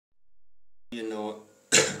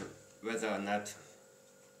whether or not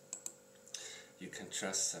you can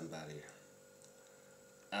trust somebody.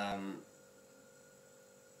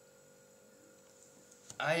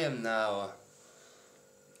 I am now,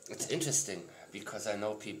 it's interesting because I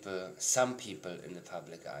know people, some people in the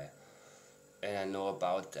public eye, and I know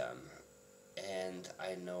about them, and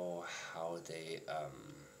I know how they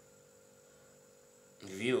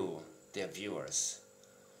view their viewers.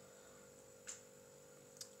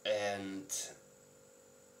 And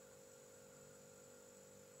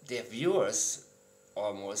their viewers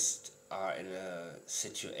almost are in a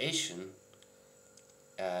situation,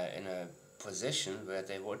 in a position where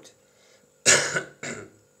they would,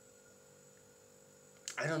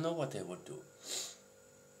 I don't know what they would do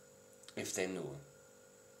if they knew.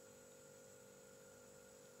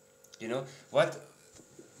 You know, what,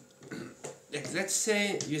 like, let's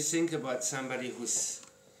say you think about somebody who's,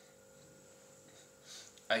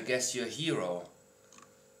 I guess, your hero,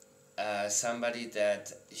 somebody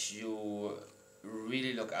that you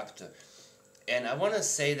really look up to. And I want to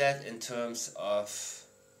say that in terms of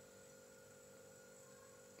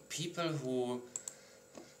people who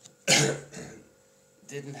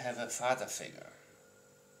didn't have a father figure,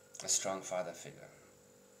 a strong father figure.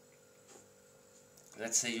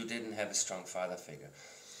 Let's say you didn't have a strong father figure.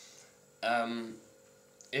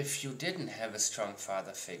 If you didn't have a strong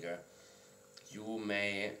father figure, you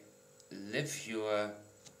may live your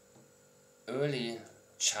early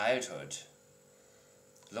childhood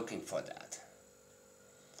looking for that.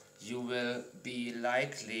 You will be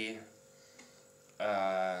likely,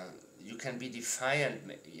 you can be defiant.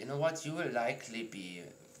 You know what? You will likely be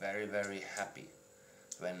very, very happy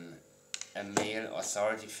when a male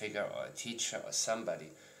authority figure or a teacher or somebody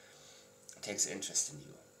takes interest in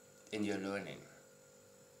you, in your learning.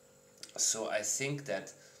 So I think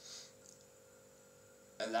that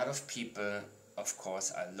a lot of people, of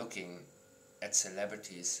course, are looking at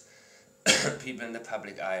celebrities, people in the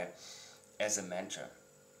public eye, as a mentor.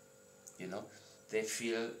 You know, they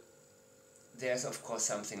feel there's, of course,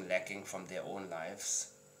 something lacking from their own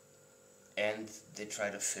lives, and they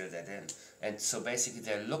try to fill that in. And so basically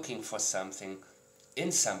they're looking for something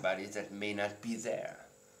in somebody that may not be there,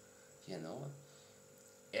 you know.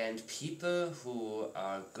 And people who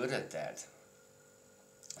are good at that,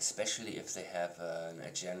 especially if they have an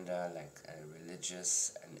agenda like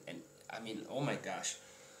religious, and I mean, oh my gosh,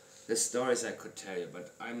 the stories I could tell you,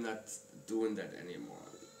 but I'm not doing that anymore.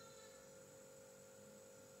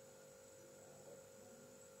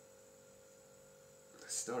 The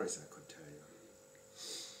stories I could tell you.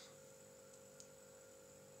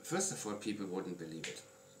 First of all, people wouldn't believe it.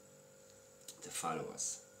 The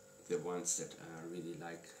followers, the ones that really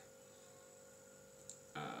like,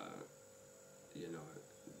 you know,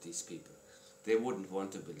 these people, they wouldn't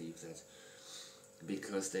want to believe that,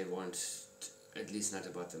 because they want, at least not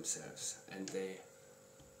about themselves, and they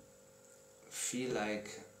feel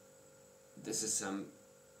like this is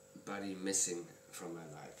somebody missing from my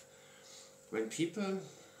life. When people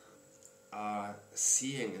are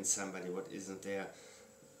seeing in somebody what isn't there,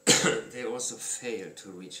 they also fail to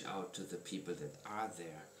reach out to the people that are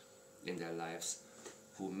there in their lives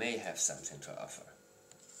who may have something to offer.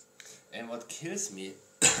 And what kills me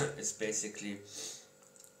is basically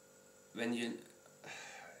when you,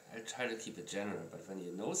 I try to keep it general, but when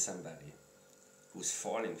you know somebody who's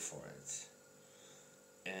falling for it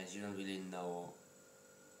and you don't really know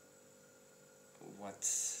what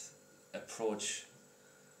approach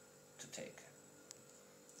to take.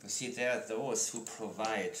 You see, there are those who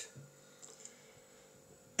provide,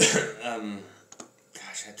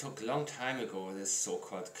 gosh, I took a long time ago this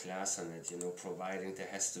so-called class on it, you know, providing there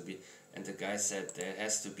has to be, and the guy said there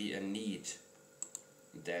has to be a need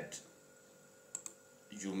that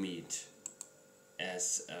you meet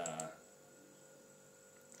as a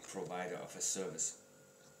provider of a service.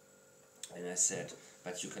 And I said,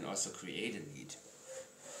 but you can also create a need.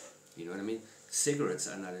 You know what I mean? Cigarettes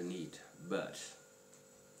are not a need, but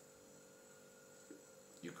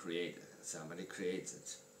you create it. Somebody creates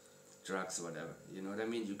it. Drugs, whatever. You know what I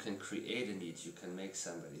mean? You can create a need. You can make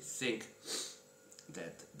somebody think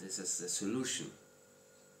that this is the solution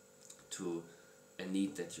to a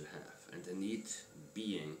need that you have. And the need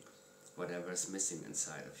being whatever is missing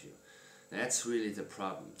inside of you. That's really the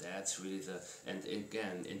problem. That's really the... And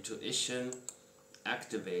again, intuition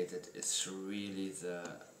activated is really the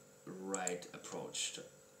right approach to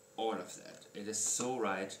all of that. It is so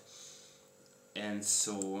right and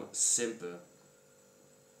so simple,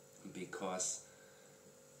 because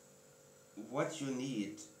what you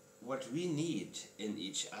need, what we need in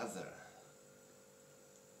each other,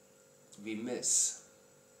 we miss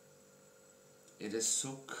it is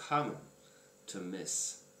so common to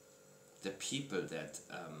miss the people that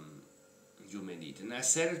you may need. And I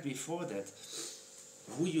said it before that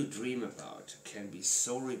who you dream about can be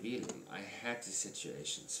so revealing. I had these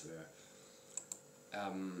situations where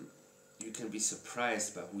you can be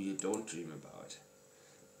surprised by who you don't dream about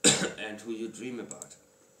and who you dream about.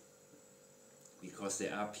 Because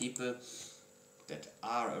there are people that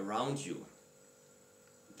are around you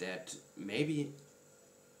that maybe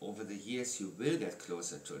over the years you will get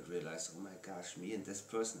closer to it, realize, oh my gosh, me and this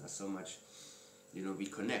person are so much, we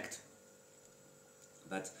connect.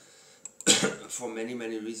 But for many,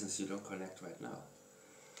 many reasons you don't connect right now.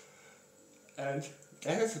 And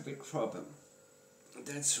that is a big problem.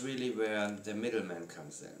 That's really where the middleman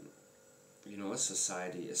comes in.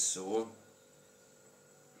 Society is so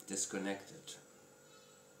disconnected,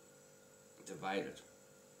 divided,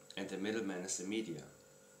 and the middleman is the media.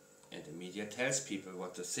 And the media tells people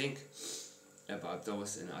what to think about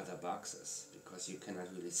those in other boxes, because you cannot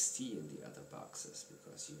really see in the other boxes,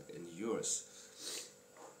 because you're in yours.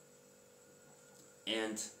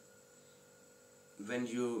 And when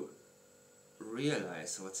you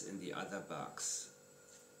realize what's in the other box,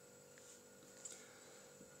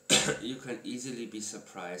 you can easily be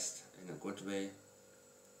surprised in a good way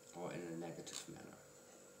or in a negative manner.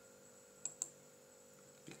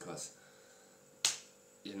 Because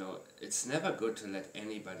it's never good to let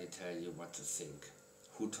anybody tell you what to think,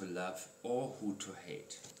 who to love or who to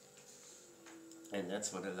hate. And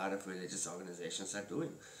that's what a lot of religious organizations are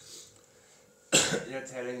doing. They're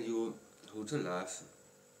telling you who to love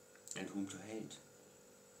and whom to hate.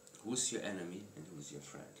 Who's your enemy and who's your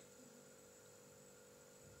friend.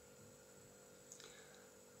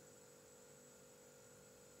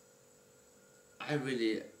 I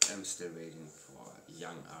really am still waiting for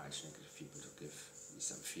young RH negative people to give me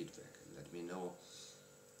some feedback and let me know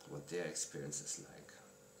what their experience is like.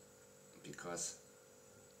 Because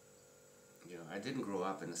I didn't grow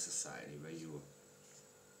up in a society where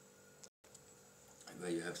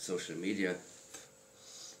you have social media.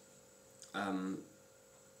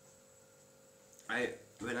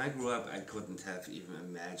 When I grew up, I couldn't have even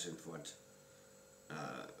imagined what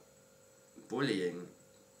bullying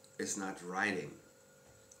is not writing.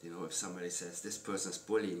 If somebody says this person's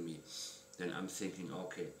bullying me, then I'm thinking,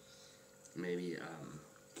 okay, maybe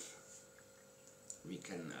we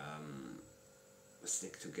can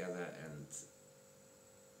stick together and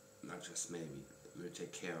not just maybe, we'll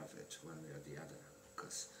take care of it one way or the other.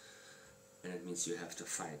 And it means you have to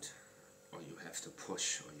fight, or you have to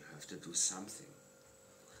push, or you have to do something,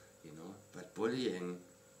 But bullying,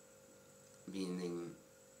 meaning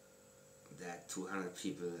that 200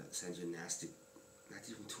 people send you nasty, not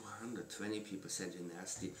even 200, 20 people send you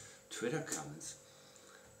nasty Twitter comments.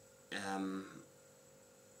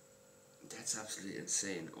 That's absolutely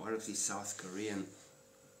insane. All of these South Korean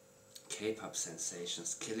K-pop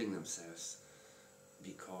sensations killing themselves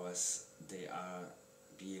because they are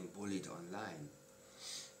being bullied online.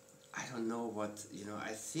 I don't know what,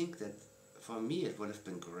 I think that for me it would have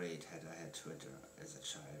been great had I had Twitter as a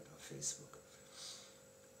child or Facebook.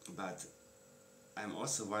 But I'm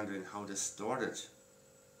also wondering how distorted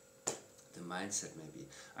the mindset may be.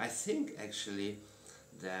 I think actually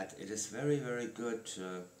that it is very, very good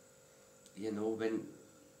to, when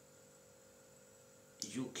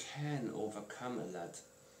you can overcome a lot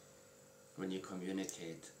when you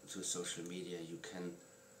communicate through social media. You can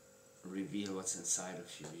reveal what's inside of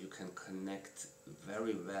you. You can connect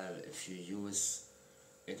very well if you use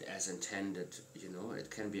it as intended. It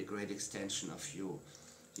can be a great extension of you,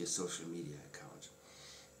 your social media account.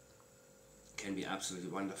 It can be absolutely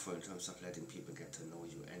wonderful in terms of letting people get to know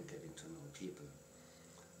you and getting to know people,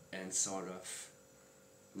 and sort of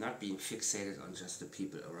not being fixated on just the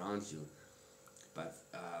people around you, but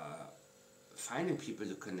finding people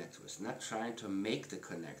to connect with, not trying to make the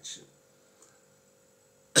connection.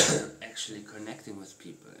 Actually connecting with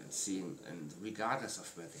people and seeing, and regardless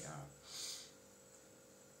of where they are.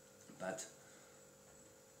 But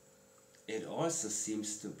it also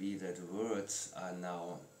seems to be that words are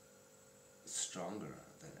now stronger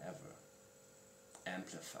than ever,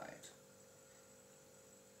 amplified.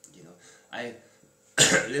 I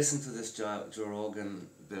listened to this Joe Rogan,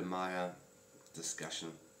 Bill Maher discussion,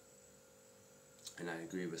 and I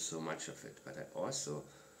agree with so much of it, but I also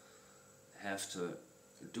have to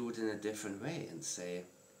do it in a different way and say,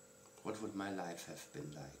 what would my life have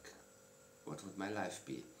been like? What would my life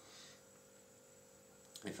be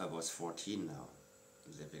if I was 14 now,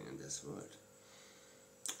 living in this world?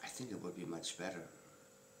 I think it would be much better.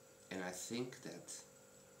 And I think that,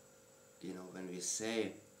 when we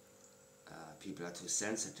say people are too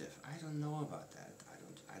sensitive. I don't know about that.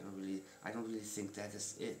 I don't really think that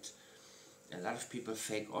is it. A lot of people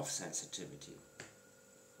fake off sensitivity.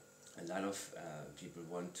 A lot of people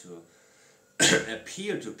want to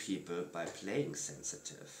appeal to people by playing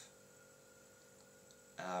sensitive.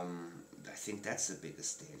 I think that's the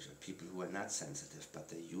biggest danger. People who are not sensitive, but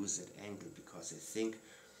they use that angle because they think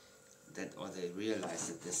that, or they realize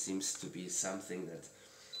that this seems to be something that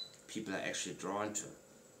people are actually drawn to.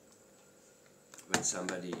 When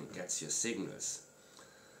somebody gets your signals,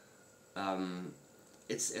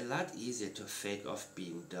 it's a lot easier to fake off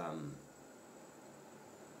being dumb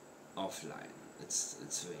offline.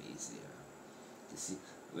 It's way easier. You see,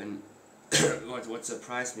 when what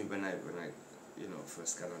surprised me when I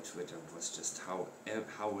first got on Twitter was just how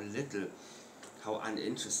little, how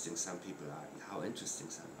uninteresting some people are and how interesting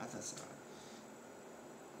some others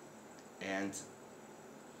are. And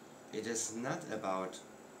it is not about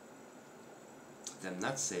them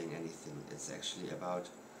not saying anything. It's actually about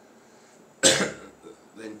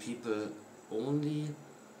when people only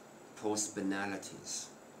post banalities,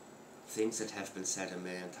 things that have been said a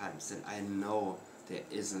million times, then I know there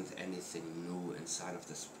isn't anything new inside of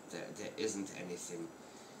this, there isn't anything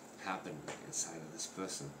happening inside of this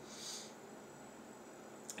person.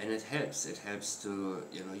 And it helps to,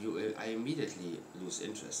 I immediately lose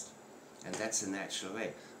interest. And that's a natural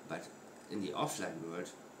way. But in the offline world,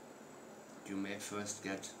 you may first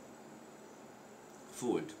get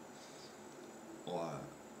fooled or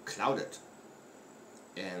clouded.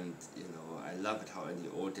 And I love it how in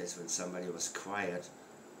the old days when somebody was quiet,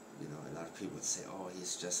 a lot of people would say, oh,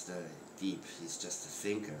 he's just he's just a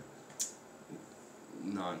thinker.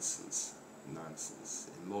 Nonsense.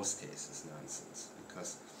 In most cases, nonsense.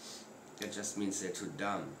 Because it just means they're too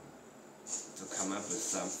dumb to come up with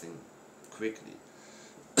something quickly.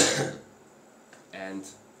 And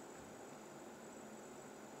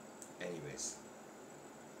anyways,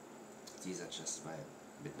 these are just my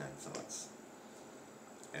midnight thoughts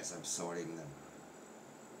as I'm sorting them,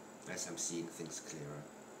 as I'm seeing things clearer.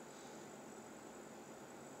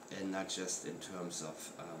 And not just in terms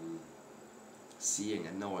of seeing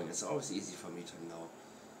and knowing. It's always easy for me to know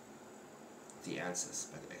the answers,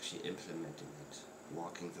 but actually implementing it,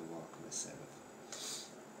 walking the walk myself.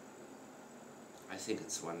 I think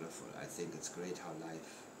it's wonderful. I think it's great how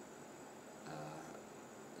life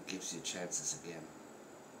gives you chances again.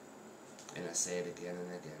 And I say it again and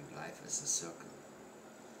again, life is a circle.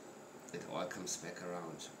 It all comes back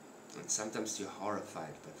around. And sometimes you're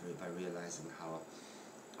horrified by realizing how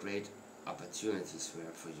great opportunities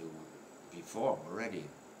were for you before already.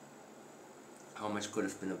 How much could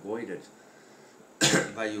have been avoided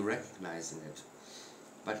by you recognizing it.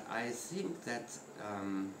 But I think that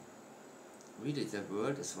really the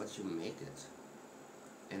world is what you make it.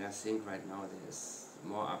 And I think right now there's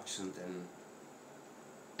more option than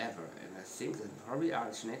ever. And I think that probably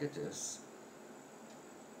Arch negatives,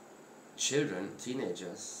 children,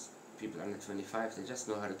 teenagers, people under 25, they just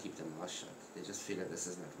know how to keep their mouth shut. They just feel that this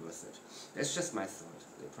is not worth it. That's just my thought.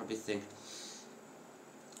 They probably think,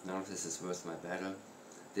 none of this is worth my battle.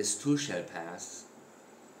 This too shall pass.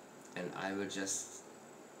 And I will just,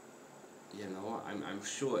 I'm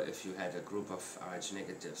sure if you had a group of RH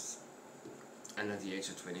negatives under the age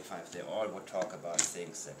of 25, they all would talk about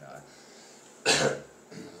things that are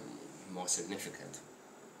more significant.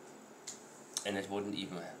 And it wouldn't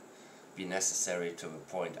even be necessary to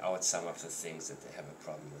point out some of the things that they have a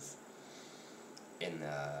problem with in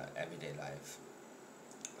everyday life.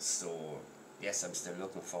 So, yes, I'm still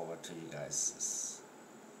looking forward to you guys'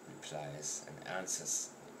 replies and answers,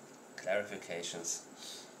 clarifications.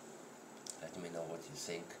 Let me know what you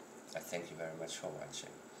think. I thank you very much for watching,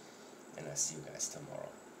 and I'll see you guys tomorrow.